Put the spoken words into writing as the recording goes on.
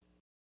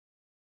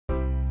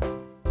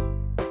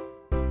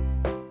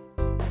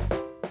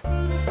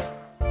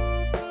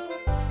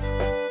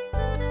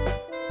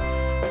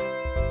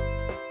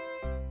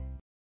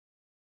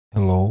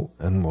Hello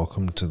and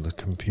welcome to the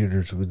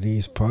Computers with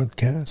Ease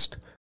podcast,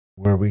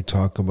 where we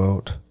talk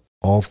about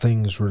all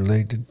things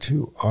related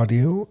to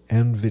audio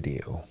and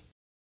video.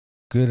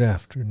 Good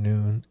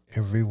afternoon,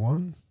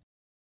 everyone.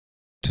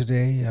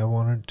 Today I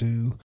want to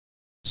do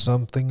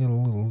something a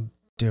little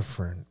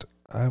different.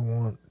 I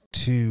want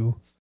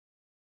to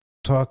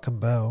talk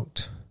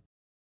about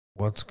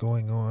what's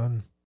going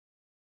on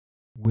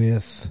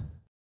with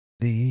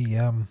the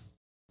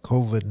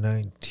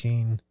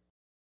COVID-19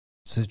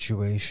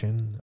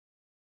 situation,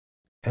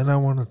 and I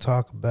want to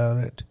talk about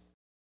it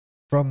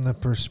from the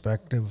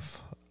perspective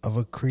of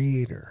a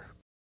creator.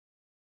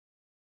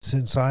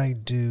 Since I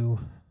do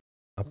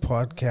a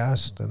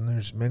podcast, and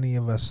there's many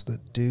of us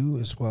that do,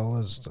 as well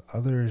as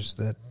others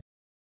that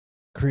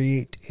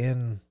create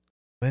in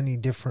many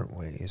different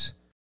ways.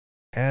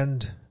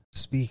 And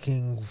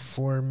speaking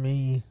for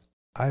me,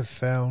 I've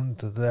found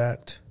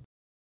that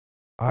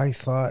I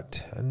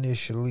thought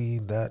initially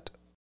that,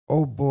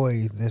 oh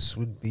boy, this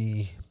would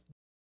be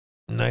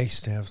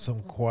nice to have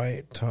some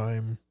quiet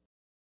time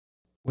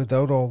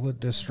without all the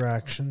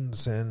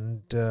distractions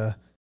and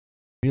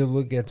be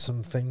able to get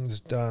some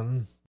things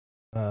done,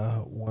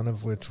 one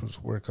of which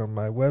was work on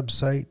my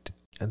website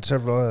and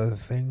several other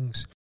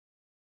things.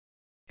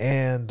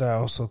 And I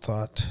also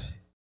thought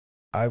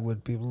I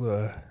would be able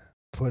to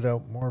put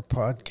out more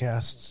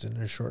podcasts in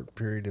a short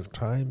period of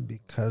time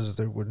because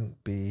there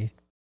wouldn't be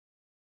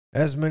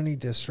as many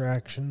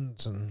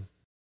distractions and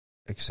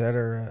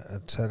etc.,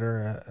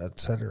 etc.,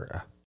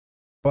 etc.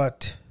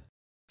 But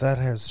that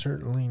has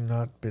certainly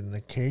not been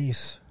the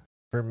case,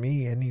 for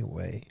me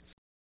anyway.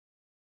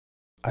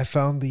 I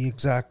found the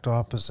exact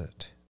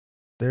opposite.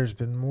 There's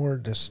been more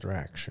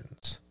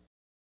distractions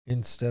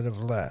instead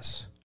of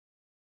less,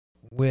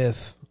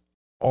 with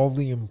all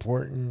the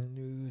important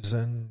news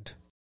and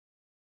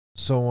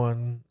so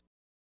on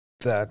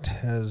that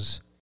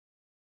has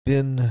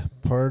been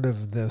part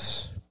of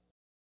this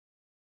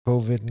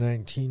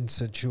COVID-19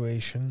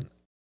 situation.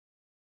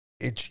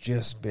 It's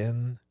just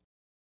been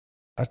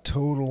a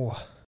total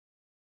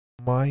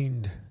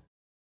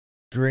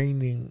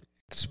mind-draining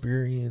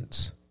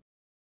experience,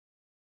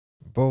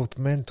 both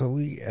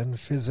mentally and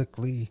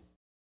physically.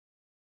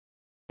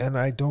 And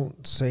I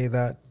don't say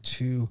that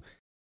to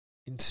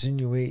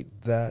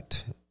insinuate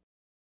that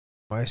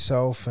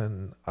myself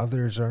and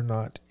others are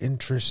not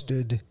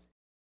interested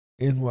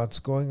in what's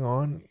going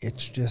on.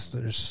 It's just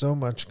there's so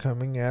much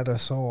coming at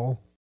us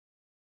all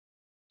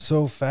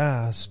so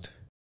fast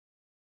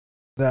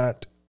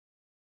that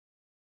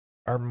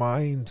our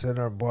minds and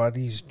our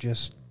bodies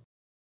just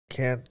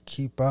can't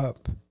keep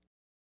up.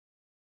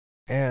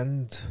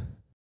 And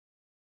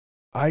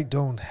I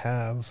don't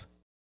have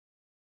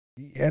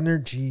the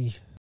energy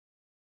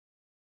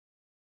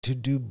to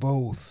do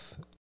both.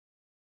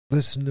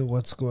 Listen to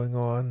what's going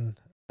on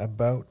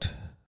about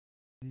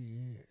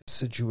the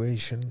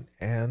situation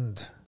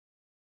and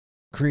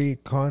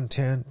create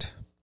content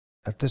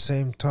at the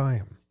same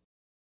time.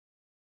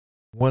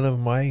 One of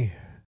my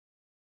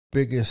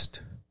biggest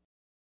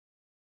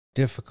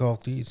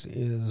difficulties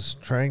is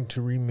trying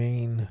to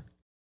remain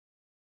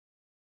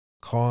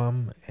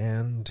calm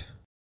and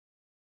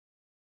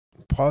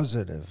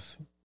positive.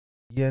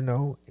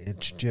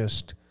 It's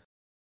just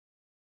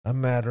a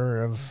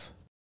matter of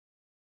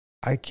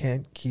I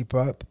can't keep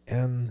up,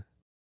 and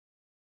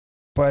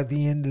by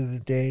the end of the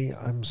day,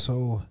 I'm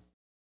so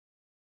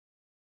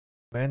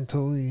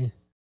mentally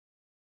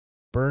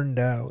burned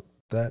out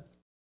that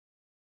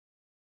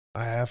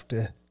I have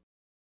to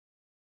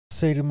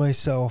say to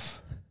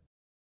myself,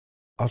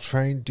 I'll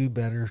try and do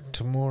better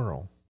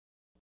tomorrow.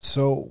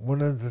 So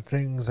one of the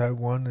things I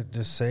wanted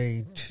to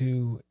say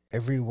to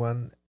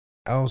everyone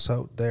else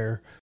out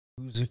there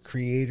who's a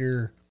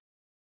creator,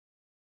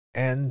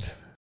 and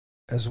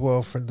as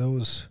well for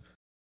those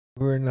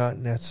who are not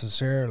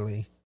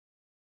necessarily,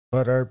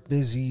 but are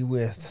busy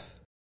with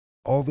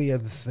all the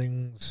other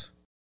things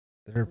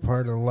that are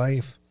part of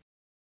life,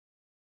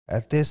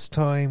 at this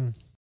time,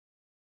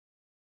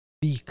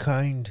 be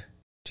kind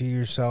to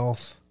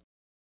yourself.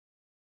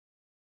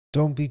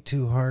 Don't be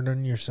too hard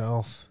on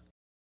yourself.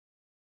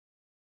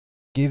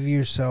 Give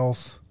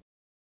yourself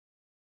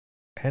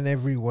and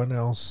everyone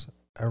else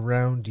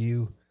around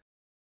you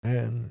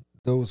and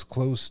those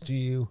close to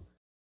you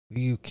who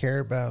you care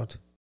about,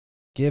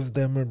 give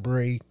them a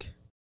break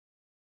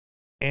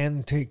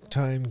and take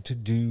time to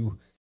do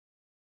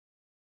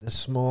the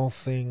small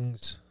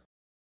things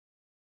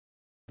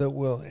that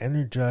will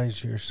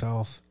energize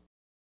yourself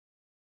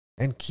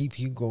and keep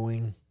you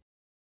going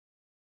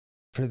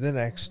for the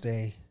next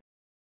day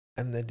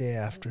and the day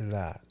after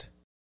that.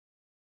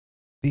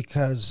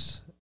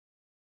 Because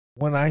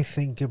when I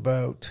think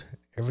about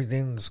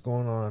everything that's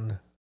going on,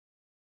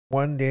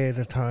 one day at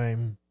a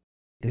time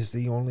is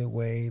the only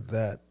way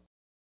that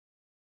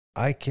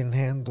I can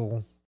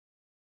handle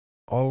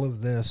all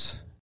of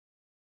this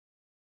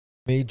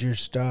major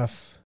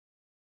stuff.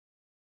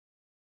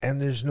 And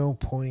there's no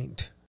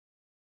point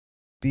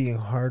being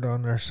hard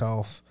on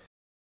ourselves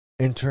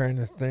and trying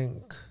to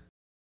think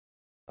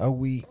a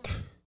week,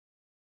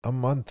 a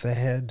month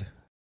ahead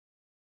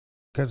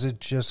because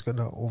it's just going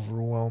to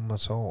overwhelm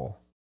us all.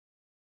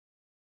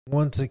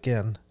 Once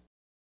again,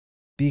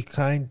 be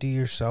kind to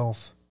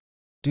yourself.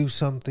 Do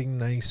something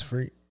nice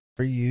for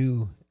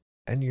you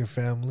and your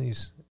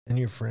families and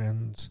your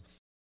friends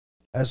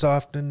as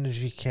often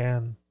as you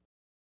can.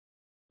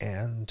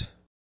 And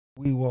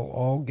we will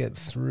all get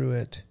through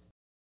it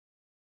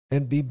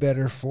and be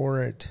better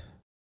for it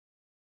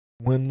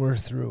when we're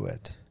through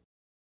it.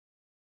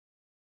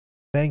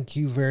 Thank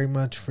you very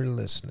much for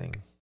listening.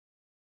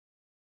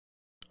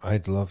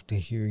 I'd love to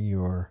hear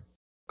your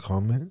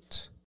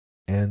comments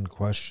and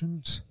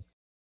questions.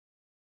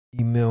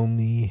 Email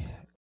me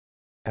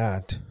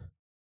at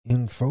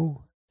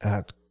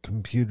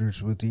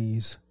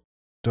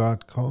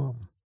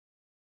info@computerswithease.com.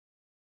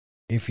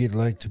 If you'd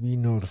like to be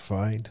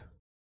notified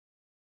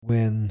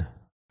when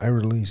I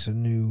release a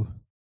new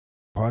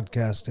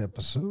podcast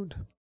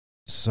episode,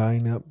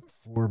 sign up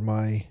for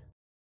my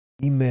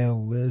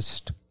email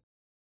list.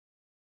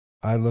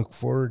 I look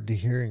forward to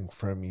hearing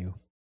from you.